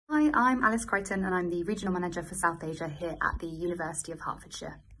Hi, I'm Alice Crichton and I'm the Regional Manager for South Asia here at the University of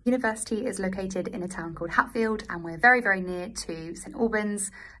Hertfordshire. University is located in a town called Hatfield and we're very, very near to St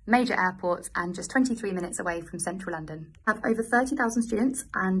Albans, major airports and just 23 minutes away from central London. We have over 30,000 students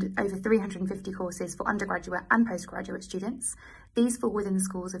and over 350 courses for undergraduate and postgraduate students. These fall within the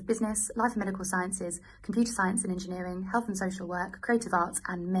schools of business, life and medical sciences, computer science and engineering, health and social work, creative arts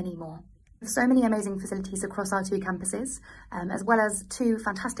and many more. We have so many amazing facilities across our two campuses, as well as two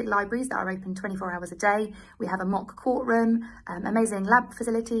fantastic libraries that are open 24 hours a day. We have a mock courtroom, amazing lab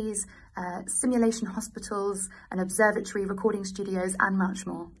facilities, simulation hospitals, an observatory, recording studios, and much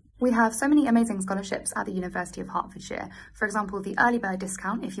more. We have so many amazing scholarships at the University of Hertfordshire. For example, the early bird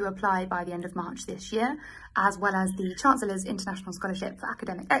discount if you apply by the end of March this year, as well as the Chancellor's International Scholarship for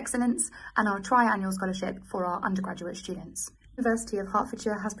Academic Excellence and our tri-annual scholarship for our undergraduate students. The University of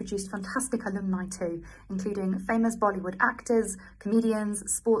Hertfordshire has produced fantastic alumni too, including famous Bollywood actors, comedians,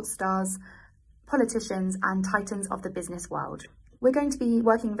 sports stars, politicians and titans of the business world. We're going to be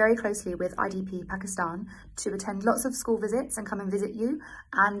working very closely with IDP Pakistan to attend lots of school visits and come and visit you,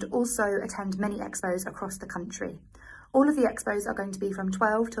 and also attend many expos across the country. All of the expos are going to be from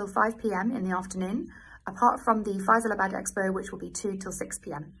 12 till 5 p.m. in the afternoon, apart from the Study Expo, which will be 2 till 6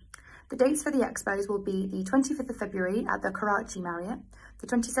 p.m. The dates for the expos will be the 25th of February at the Karachi Marriott, the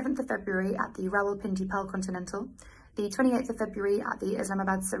 27th of February at the Rawalpindi Pearl Continental, the 28th of February at the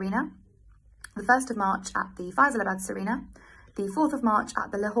Islamabad Serena, the 1st of March at the Faisalabad Serena, the 4th of March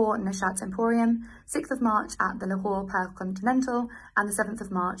at the Lahore Nishat Emporium, 6th of March at the Lahore Pearl Continental, and the 7th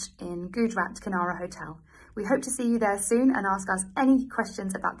of March in Gujarat Kinara Hotel. We hope to see you there soon and ask us any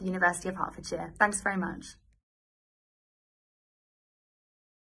questions about the University of Hertfordshire. Thanks very much.